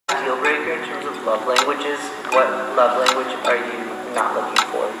deal breaker in terms of love languages? What love language are you not looking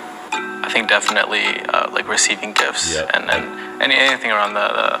for? I think definitely like receiving gifts. Yep. And anything around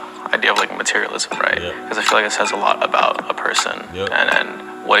the idea of like materialism, right? Because I feel like it says a lot about a person. Yep.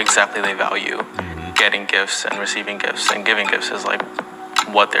 and what exactly they value. Getting gifts and receiving gifts and giving gifts is like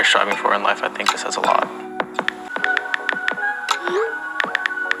what they're striving for in life. I think it says a lot.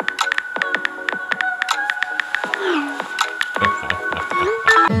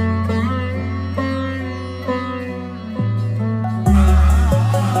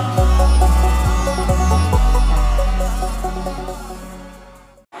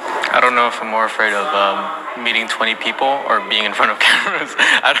 I don't know if I'm more afraid of meeting 20 people or being in front of cameras.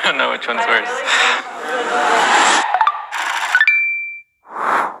 I don't know which one's worse.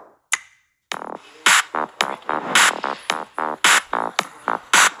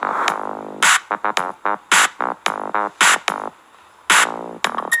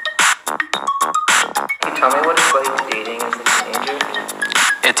 Can you tell me what it's like dating as a teenager?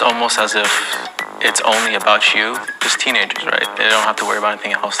 It's almost as if it's only about you. Just teenagers, right? They don't have to worry about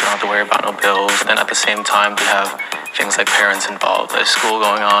anything else. They don't have to worry about no bills. Then at the same time, they have things like parents involved. There's school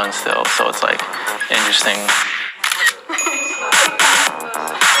going on still. So it's like interesting.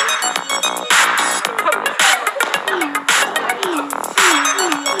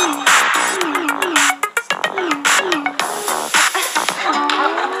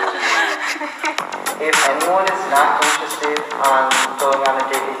 If anyone is not interested on going on a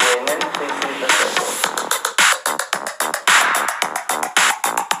date with Raymond, please leave the circle.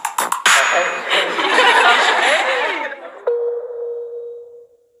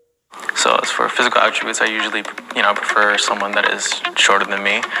 So as for physical attributes, I usually, prefer someone that is shorter than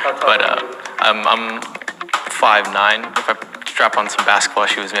me. But I'm 5'9". If I strap on some basketball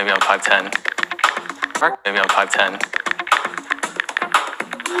shoes, maybe I'm 5'10". Maybe I'm 5'10".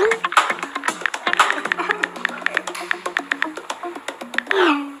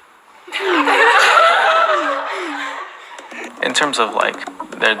 In terms of like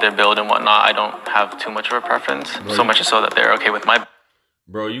their build and whatnot, I don't have too much of a preference. So much so that they're okay with my.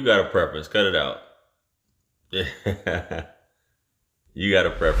 Bro, you got a preference. Cut it out. You got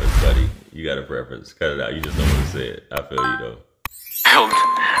a preference, buddy. You got a preference. Cut it out. You just don't want to say it. I feel you, though. Build,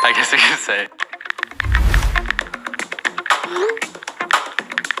 I guess you could say.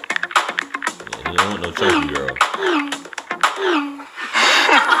 Yeah, you don't want no chunky girl.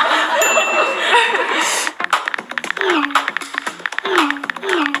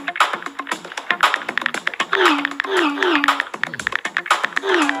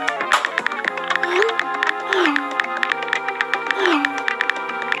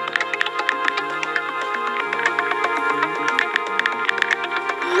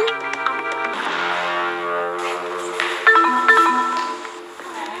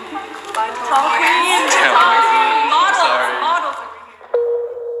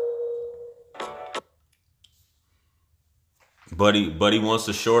 Buddy wants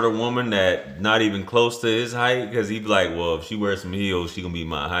a shorter woman that not even close to his height, because he'd be like, well, if she wears some heels, she gonna be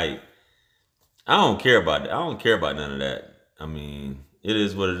my height. I don't care about that. I don't care about none of that. I mean, it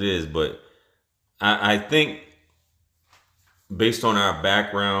is what it is. But I think based on our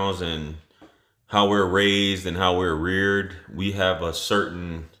backgrounds and how we're raised and how we're reared, we have a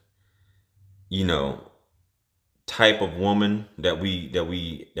certain, type of woman that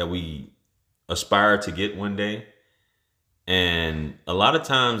we aspire to get one day. And a lot of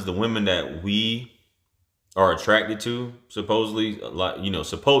times the women that we are attracted to, supposedly, a lot,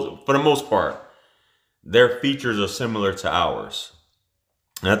 for the most part, their features are similar to ours.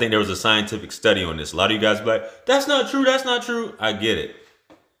 And I think there was a scientific study on this. A lot of you guys be like, that's not true. That's not true. I get it.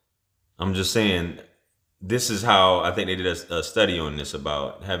 I'm just saying, this is how I think they did a study on this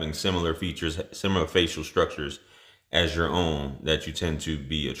about having similar features, similar facial structures as your own that you tend to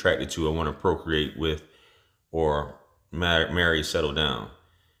be attracted to or want to procreate with or marry, settle down.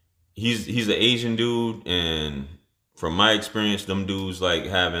 He's an Asian dude, and from my experience, them dudes like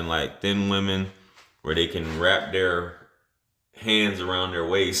having like thin women where they can wrap their hands around their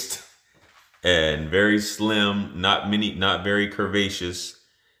waist, and very slim, not very curvaceous,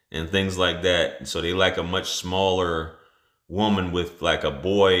 and things like that. So they like a much smaller woman with like a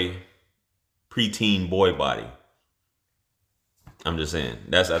preteen boy body. I'm just saying.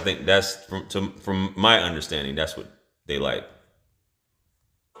 I think that's from my understanding, that's what they like.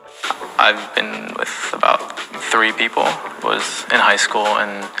 I've been with about 3 people. Was in high school,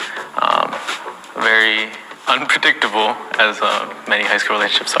 and very unpredictable, as many high school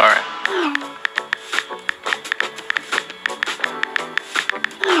relationships are.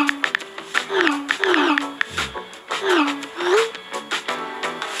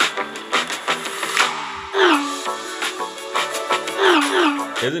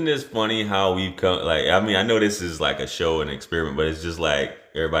 Isn't this funny how we've come? Like, I mean, I know this is like a show and experiment, but it's just like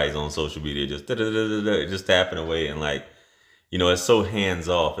everybody's on social media just tapping away and like, you know, it's so hands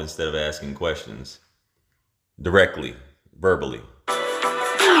off instead of asking questions directly, verbally.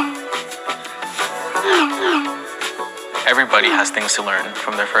 Everybody has things to learn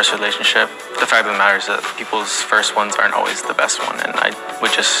from their first relationship. The fact of the matter is that people's first ones aren't always the best one, and I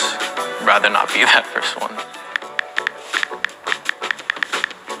would just rather not be that first one.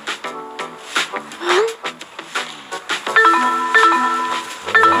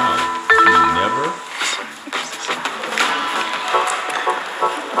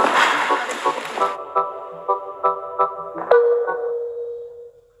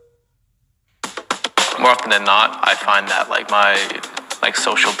 More often than not, I find that like my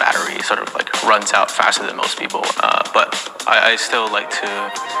social battery sort of like runs out faster than most people. But I still like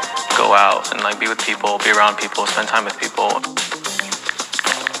to go out and like be with people, be around people, spend time with people.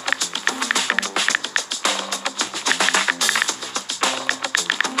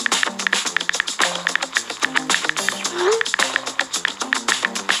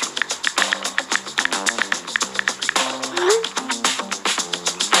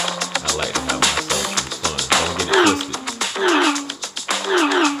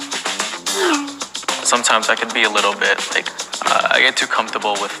 Sometimes I can be a little bit like, I get too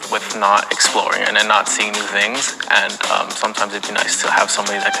comfortable with not exploring and not seeing new things. And sometimes it'd be nice to have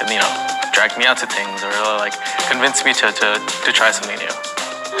somebody that can, you know, drag me out to things or like convince me to try something new.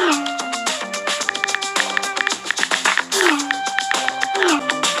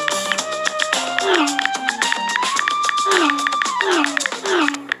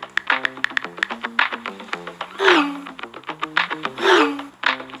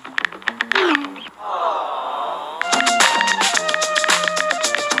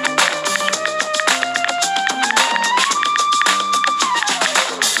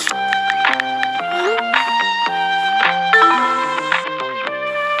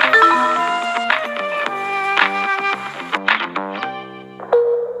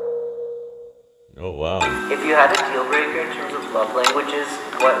 Oh, wow. If you had a deal breaker in terms of love languages,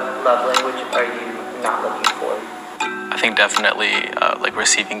 what love language are you not looking for? I think definitely like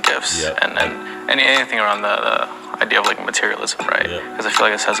receiving gifts. Yep. And anything around the idea of like materialism, right? Because I feel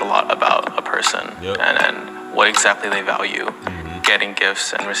like it says a lot about a person. Yep. and what exactly they value. Getting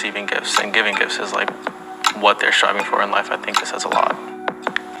gifts and receiving gifts and giving gifts is like what they're striving for in life. I think it says a lot.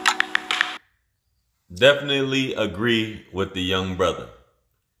 Definitely agree with the young brother.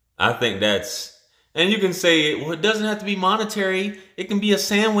 I think that's, and you can say, well, it doesn't have to be monetary. It can be a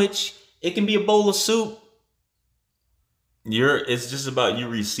sandwich. It can be a bowl of soup. It's just about you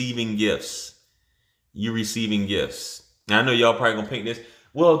receiving gifts. You receiving gifts. Now, I know y'all probably gonna paint this.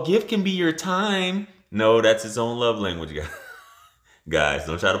 Well, gift can be your time. No, that's its own love language, guys. Guys,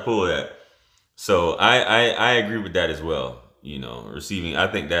 don't try to pull that. So I agree with that as well. You know, receiving, I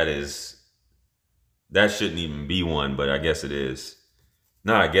think that shouldn't even be one, but I guess it is.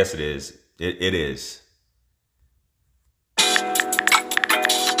 No, I guess it is. It is.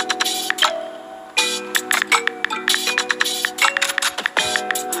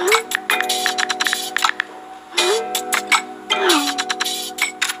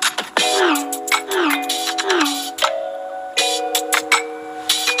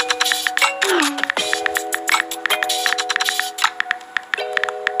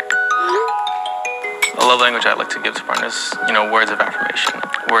 A love language I like to give to partners, you know, words of affirmation.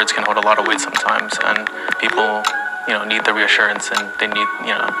 Words can hold a lot of weight sometimes, and people, you know, need the reassurance and they need,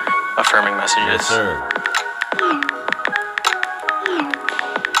 you know, affirming messages. Yes, sir.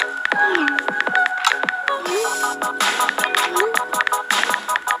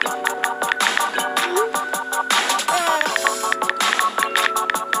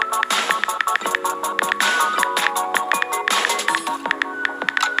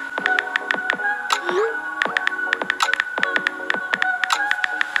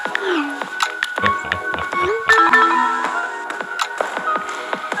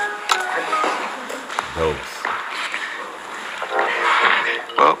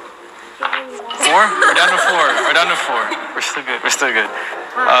 Well, four? We're down to four. We're down to four. We're still good. We're still good.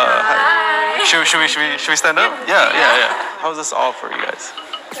 Should we stand up? Yeah. How's this all for you guys?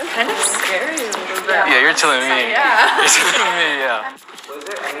 I'm kind of scary a little bit. Yeah, you're telling me. Yeah. You're telling me, yeah. Was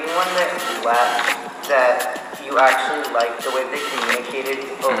there anyone that you left that you actually liked the way they communicated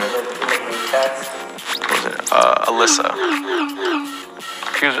over the group chats? What was it? Alyssa.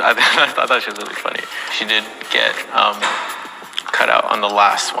 I thought she was really funny. She did get cut out on the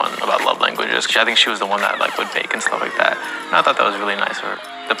last one about love languages. I think she was the one that like would bake and stuff like that. And I thought that was really nice of her.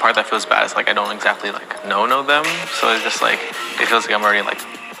 The part that feels bad is like I don't exactly like know them, so it's just like it feels like I'm already like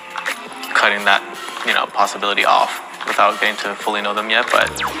cutting that, possibility off without getting to fully know them yet. But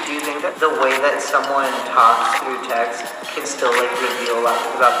do you think that the way that someone talks through text can still like reveal a lot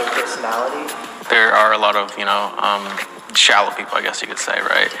about their personality? there are a lot of, shallow people, I guess you could say,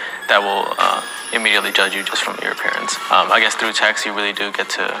 right, that will immediately judge you just from your appearance. I guess through text, you really do get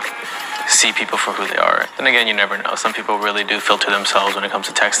to see people for who they are. Then again, you never know. Some people really do filter themselves when it comes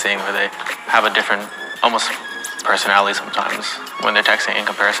to texting, or they have a different, almost personality sometimes when they're texting in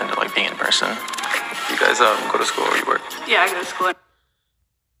comparison to like being in person. You guys go to school or you work? Yeah, I go to school.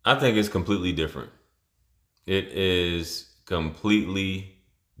 I think it's completely different. It is completely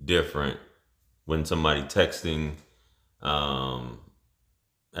different when somebody texting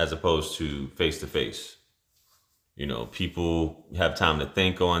as opposed to face to face. People have time to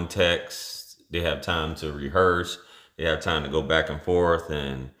think on text. They have time to rehearse. They have time to go back and forth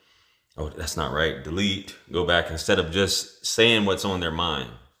and, oh, that's not right, delete, go back, instead of just saying what's on their mind.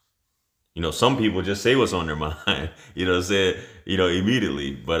 Some people just say what's on their mind,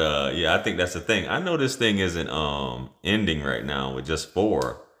 immediately. But yeah, I think that's the thing. I know this thing isn't ending right now with just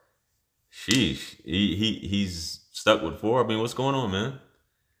 4. Sheesh, he's stuck with 4. I mean, what's going on, man?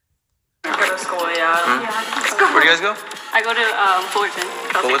 I go to school, yeah. Where do you guys go? I go to Fullerton.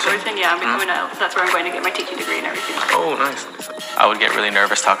 Fullerton, yeah. That's where I'm going to get my teaching degree and everything. Oh, nice. I would get really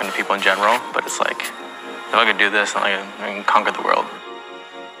nervous talking to people in general, but it's like, if I could do this, then I can conquer the world.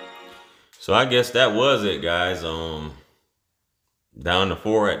 So I guess that was it, guys. Down to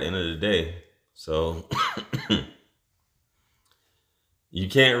 4 at the end of the day. So you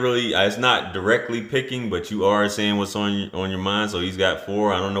can't really, it's not directly picking, but you are saying what's on your mind. So he's got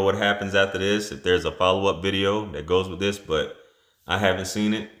 4. I don't know what happens after this, if there's a follow-up video that goes with this, but I haven't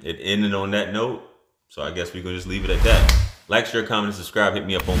seen it. It ended on that note. So I guess we can just leave it at that. Like, share, comment, and subscribe. Hit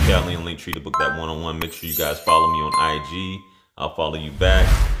me up on Calendly and Linktree to book that one-on-one. Make sure you guys follow me on IG. I'll follow you back.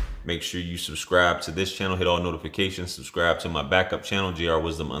 Make sure you subscribe to this channel, hit all notifications, subscribe to my backup channel, JR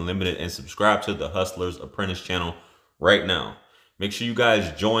Wisdom Unlimited, and subscribe to the Hustler's Apprentice channel right now. Make sure you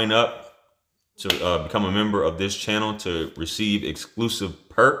guys join up to become a member of this channel to receive exclusive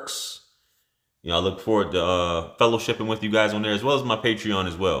perks. I look forward to fellowshipping with you guys on there, as well as my Patreon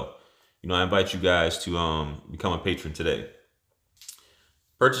as well. I invite you guys to become a patron today.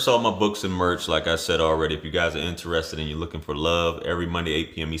 Purchase all my books and merch, like I said already. If you guys are interested and you're looking for love, every Monday,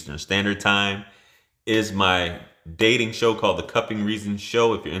 8 p.m. Eastern Standard Time is my dating show called The Cupping Reason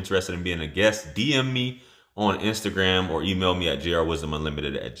Show. If you're interested in being a guest, DM me on Instagram or email me at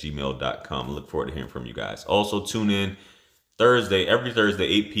jrwisdomunlimited@gmail.com. I look forward to hearing from you guys. Also, tune in every Thursday,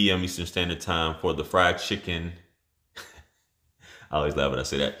 8 p.m. Eastern Standard Time for the Fried Chicken. I always laugh when I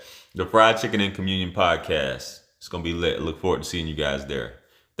say that. The Fried Chicken and Communion Podcast. It's going to be lit. I look forward to seeing you guys there.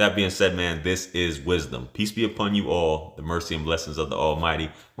 That being said, man, this is wisdom. Peace be upon you all. The mercy and blessings of the Almighty.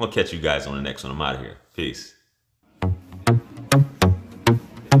 I'm going to catch you guys on the next one. I'm out of here. Peace.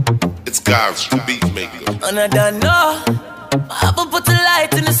 It's God's beat maker. And I don't know. I haven't put a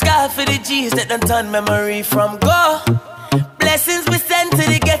light in the sky for the G's that done turn memory from go. Blessings we send to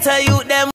the ghetto youth.